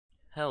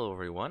Hello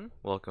everyone,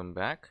 welcome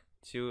back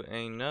to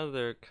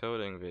another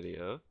coding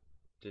video.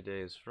 Today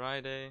is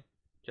Friday,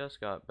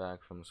 just got back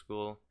from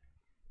school,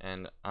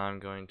 and I'm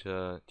going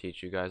to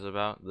teach you guys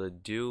about the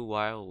do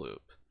while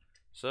loop.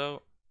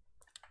 So,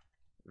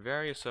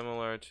 very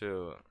similar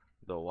to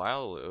the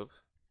while loop,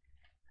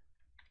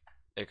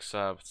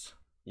 except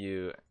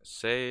you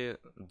say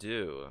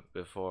do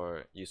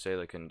before you say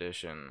the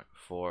condition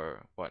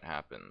for what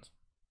happens.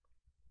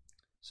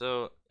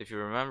 So, if you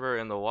remember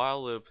in the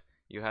while loop,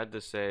 you had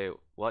to say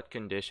what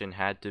condition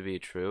had to be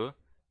true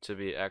to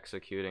be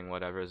executing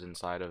whatever's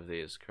inside of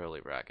these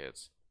curly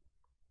brackets.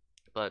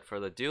 But for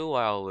the do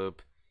while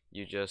loop,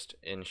 you just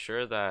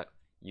ensure that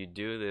you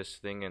do this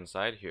thing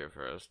inside here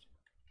first,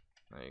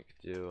 like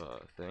do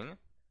a thing,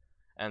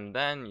 and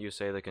then you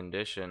say the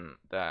condition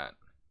that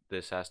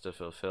this has to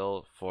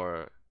fulfill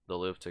for the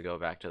loop to go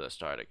back to the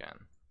start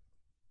again.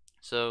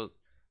 So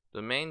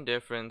the main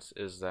difference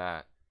is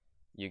that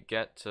you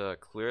get to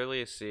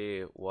clearly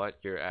see what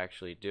you're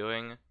actually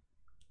doing,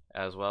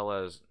 as well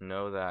as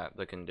know that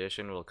the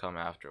condition will come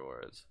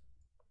afterwards.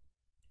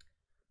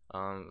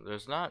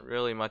 There's not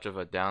really much of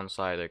a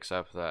downside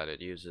except that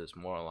it uses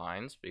more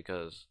lines,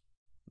 because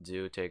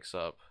do takes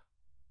up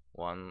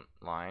one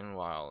line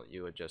while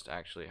you would just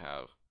actually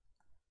have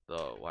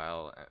the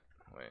while.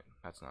 Wait,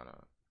 that's not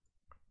a.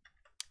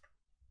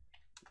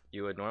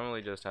 You would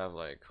normally just have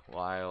like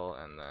while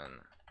and then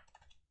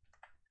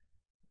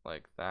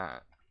like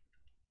that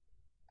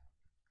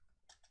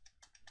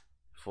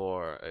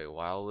for a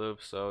while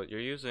loop, so you're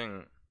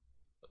using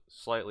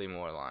slightly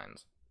more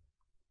lines,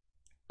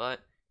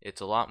 but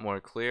it's a lot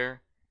more clear,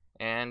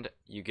 and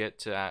you get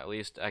to at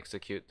least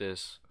execute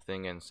this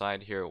thing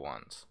inside here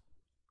once.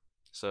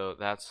 So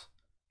that's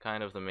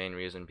kind of the main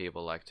reason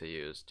people like to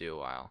use do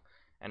while.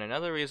 And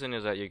another reason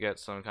is that you get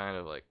some kind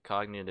of like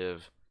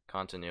cognitive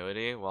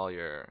continuity while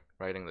you're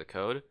writing the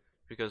code,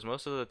 because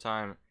most of the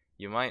time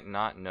you might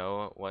not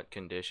know what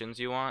conditions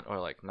you want, or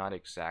like not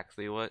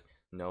exactly what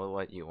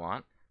you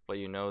want, but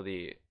you know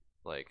the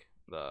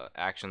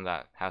action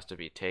that has to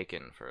be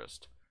taken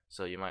first.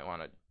 So you might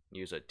want to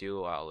use a do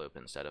while loop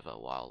instead of a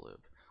while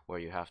loop, where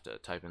you have to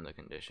type in the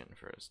condition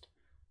first.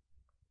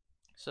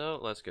 So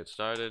let's get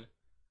started.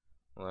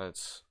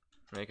 Let's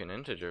make an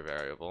integer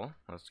variable.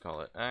 Let's call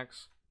it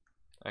x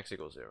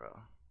equals 0.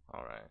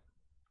 Alright.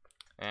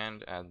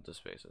 And add the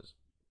spaces.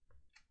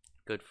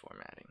 Good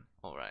formatting.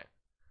 Alright.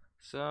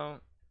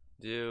 So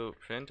do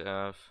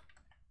printf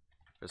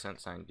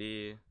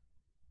 %d,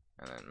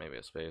 and then maybe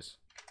a space,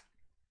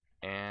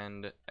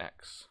 and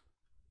x.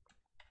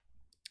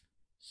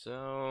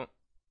 So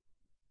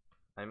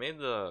I made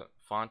the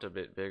font a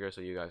bit bigger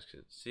so you guys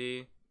could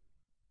see.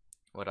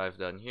 What I've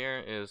done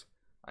here is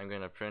I'm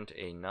going to print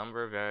a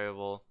number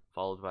variable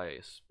followed by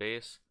a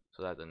space,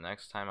 so that the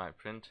next time I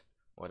print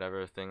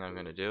whatever thing I'm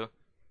going to do,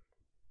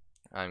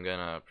 I'm going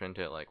to print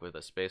it like with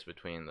a space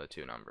between the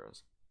two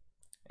numbers.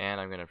 And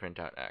I'm going to print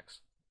out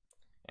x.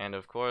 And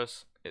of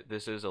course,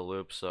 this is a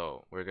loop,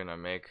 so we're going to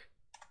make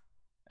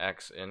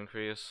x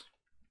increase,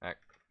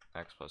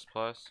 x plus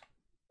plus.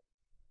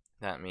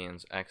 That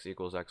means x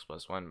equals x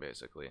plus 1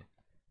 basically.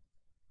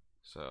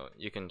 So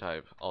you can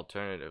type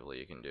alternatively,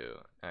 you can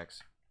do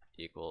x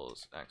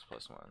equals x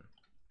plus 1,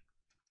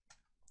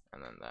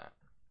 and then that.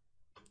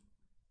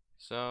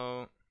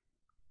 So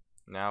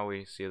now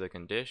we see the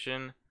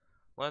condition.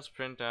 Let's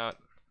print out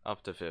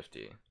up to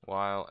 50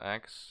 while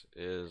x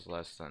is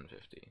less than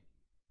 50.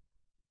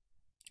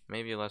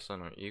 Maybe less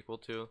than or equal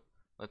to.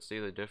 Let's see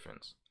the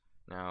difference.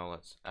 Now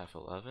let's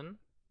F11.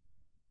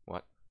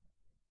 What?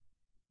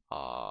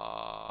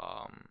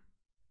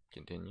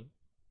 Continue.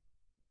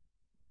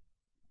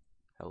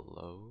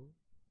 Hello?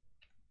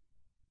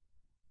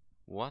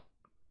 What?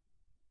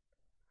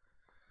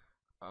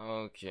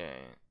 Okay.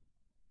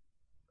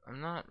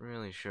 I'm not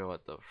really sure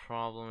what the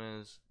problem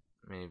is.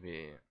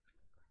 Maybe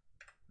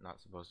not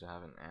supposed to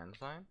have an and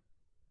sign?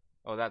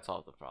 Oh, that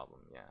solved the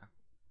problem, yeah.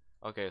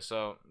 Okay,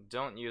 so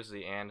don't use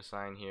the and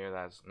sign here.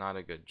 That's not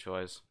a good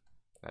choice.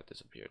 That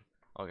disappeared.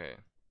 Okay.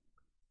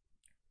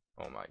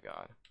 Oh my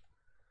god.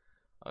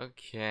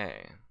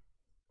 Okay.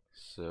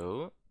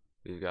 So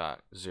we've got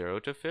 0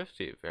 to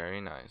 50.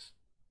 Very nice.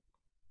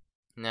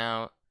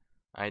 Now,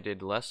 I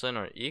did less than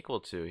or equal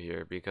to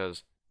here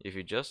because if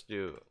you just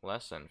do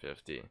less than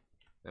 50,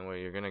 then what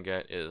you're going to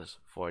get is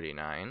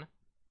 49,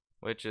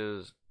 which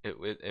is,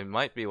 it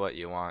might be what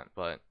you want,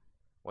 but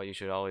what you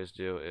should always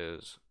do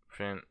is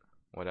print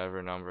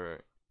whatever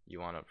number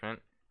you want to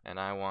print, and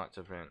I want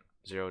to print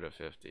 0 to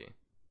 50.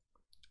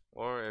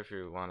 Or if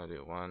you want to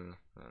do 1,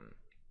 then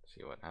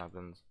see what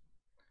happens.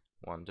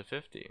 1 to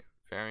 50.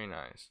 Very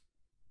nice.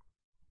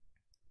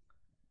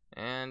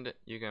 And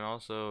you can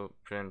also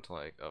print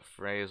like a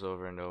phrase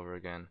over and over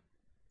again.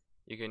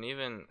 You can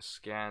even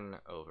scan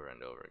over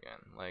and over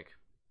again. Like,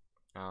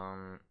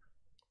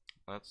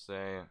 let's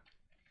say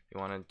you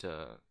wanted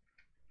to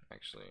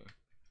actually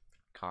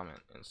comment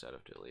instead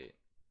of delete.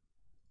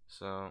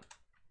 So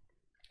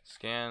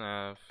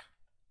scanf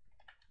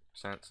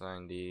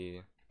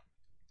 %d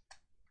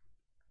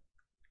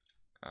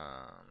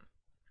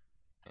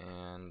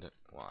and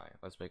y.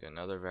 Let's make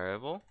another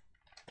variable,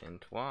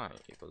 int y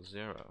equals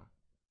 0.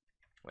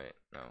 Wait,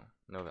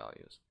 no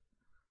values.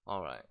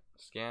 Alright,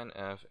 scan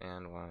f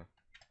and y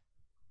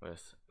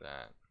with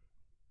that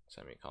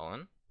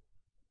semicolon.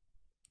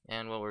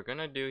 And what we're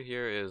gonna do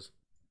here is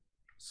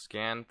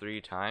scan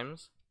 3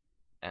 times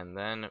and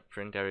then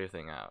print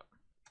everything out.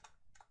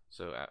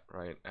 So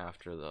right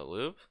after the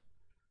loop,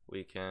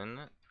 we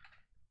can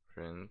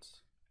print,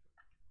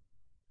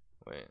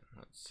 wait,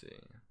 let's see.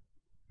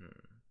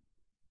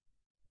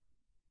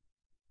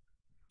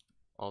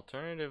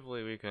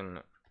 Alternatively, we can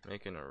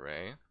make an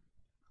array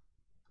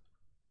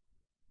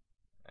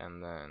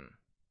and then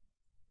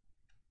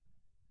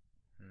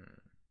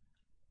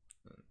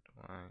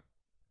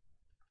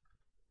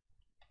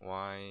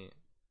y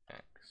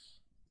x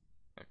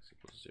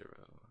equals 0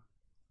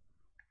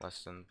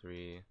 less than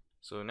 3.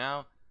 So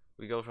now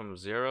we go from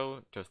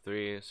 0 to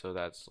 3, so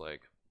that's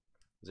like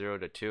 0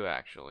 to 2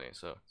 actually.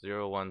 So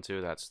 0, 1,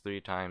 2, that's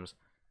 3 times.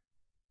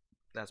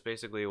 That's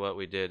basically what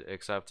we did,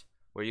 except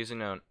we're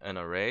using an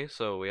array,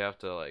 so we have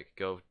to like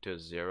go to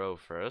 0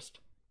 first,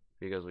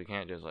 because we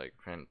can't just like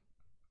print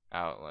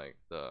out like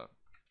the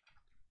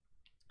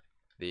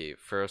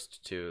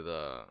first to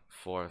the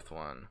fourth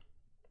one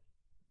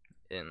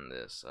in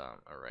this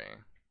array.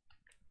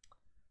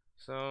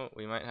 So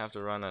we might have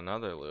to run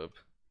another loop.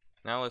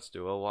 Now let's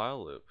do a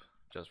while loop,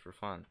 just for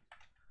fun.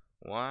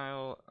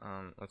 While,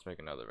 let's make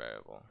another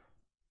variable.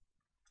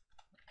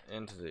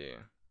 Int z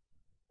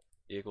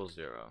equals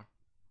 0.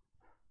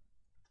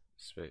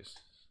 Space.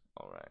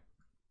 Alright.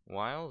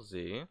 While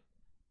z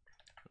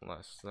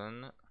less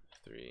than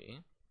 3,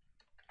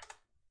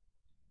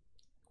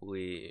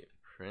 we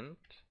print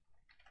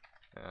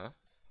f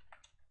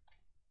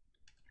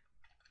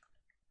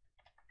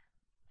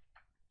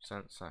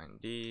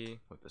 $d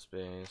with the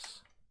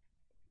space.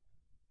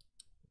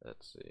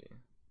 Let's see.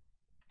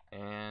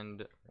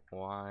 And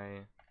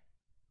y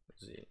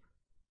z.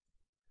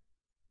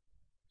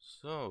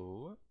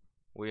 So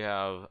we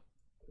have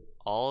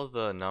all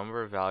the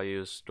number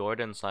values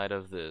stored inside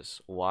of this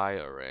y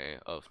array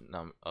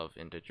of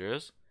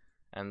integers,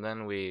 and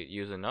then we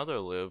use another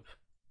loop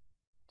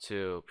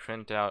to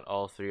print out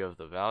all 3 of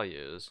the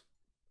values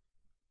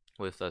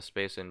with a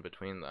space in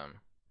between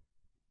them.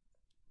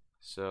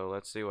 So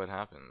let's see what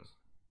happens.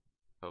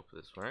 Hope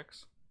this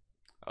works.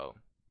 Oh,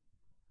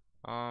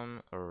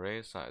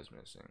 array size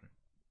missing.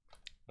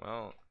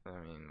 Well, I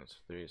mean it's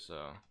 3,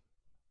 so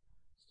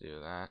let's do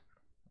that.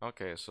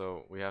 Okay,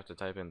 so we have to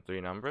type in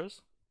 3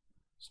 numbers.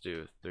 Let's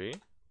do 3,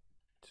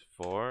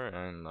 4,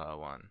 and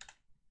 1.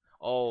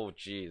 Oh,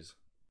 jeez.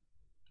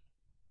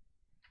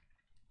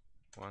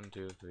 1,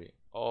 2, 3.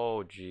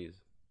 Oh, jeez.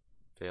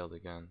 Failed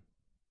again.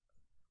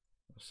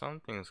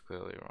 Something's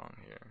clearly wrong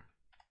here.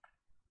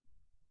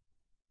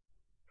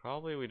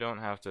 Probably we don't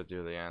have to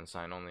do the and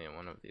sign only in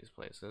one of these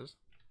places.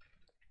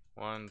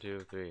 1, 2,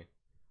 3.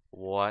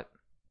 What?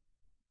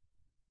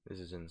 This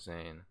is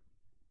insane.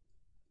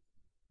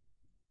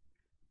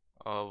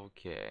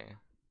 Okay.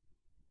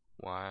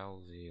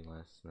 While z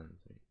less than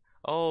 3.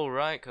 Oh,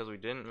 right, because we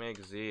didn't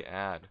make z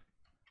add.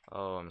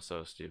 Oh, I'm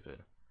so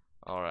stupid.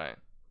 Alright.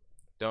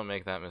 Don't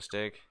make that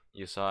mistake.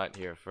 You saw it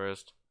here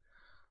first.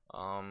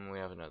 We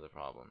have another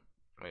problem.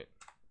 Wait.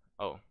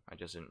 Oh, I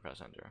just didn't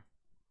press enter.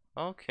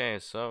 Okay,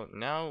 so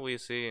now we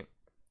see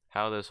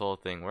how this whole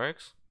thing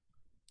works.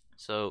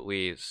 So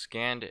we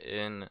scanned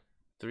in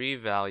 3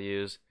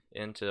 values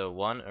into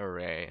one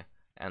array,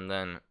 and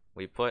then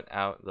we put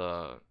out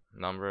the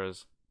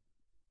numbers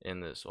in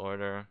this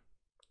order.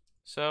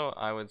 So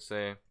I would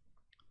say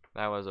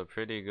that was a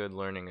pretty good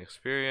learning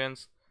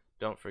experience.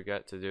 Don't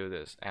forget to do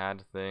this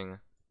add thing,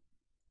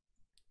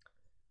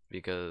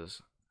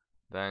 because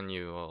then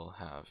you will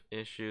have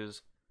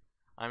issues.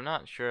 I'm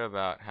not sure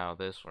about how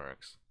this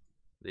works,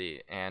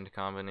 the AND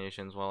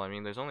combinations. Well, I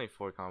mean, there's only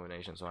 4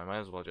 combinations, so I might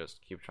as well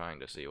just keep trying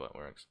to see what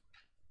works.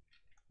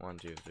 1,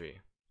 2,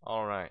 3.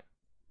 Alright.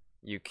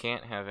 You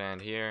can't have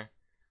AND here,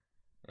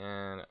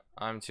 and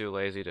I'm too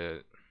lazy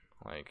to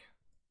like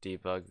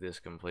debug this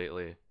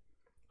completely,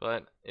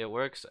 but it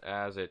works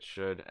as it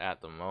should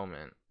at the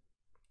moment,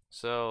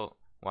 so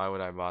why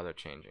would I bother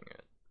changing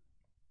it?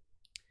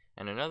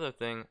 And another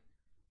thing,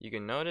 you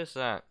can notice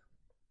that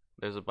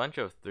there's a bunch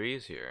of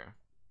 3s here,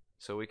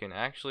 so we can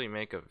actually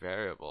make a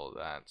variable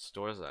that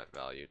stores that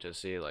value to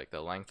see like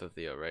the length of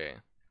the array.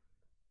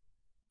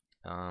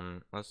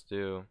 Let's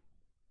do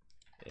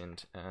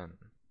int n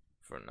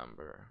for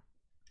number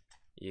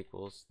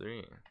equals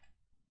 3,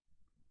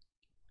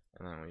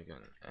 and then we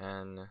can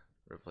n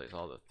replace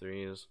all the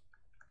 3s,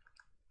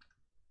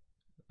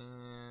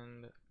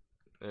 and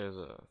there's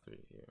a 3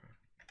 here,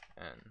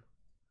 n.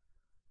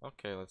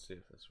 Okay, let's see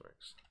if this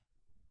works.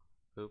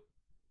 Boop.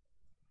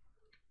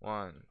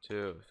 1,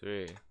 2,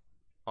 3.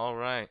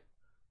 Alright,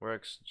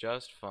 works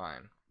just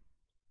fine.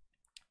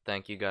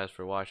 Thank you guys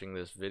for watching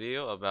this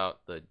video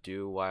about the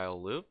do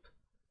while loop.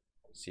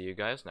 See you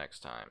guys next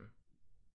time.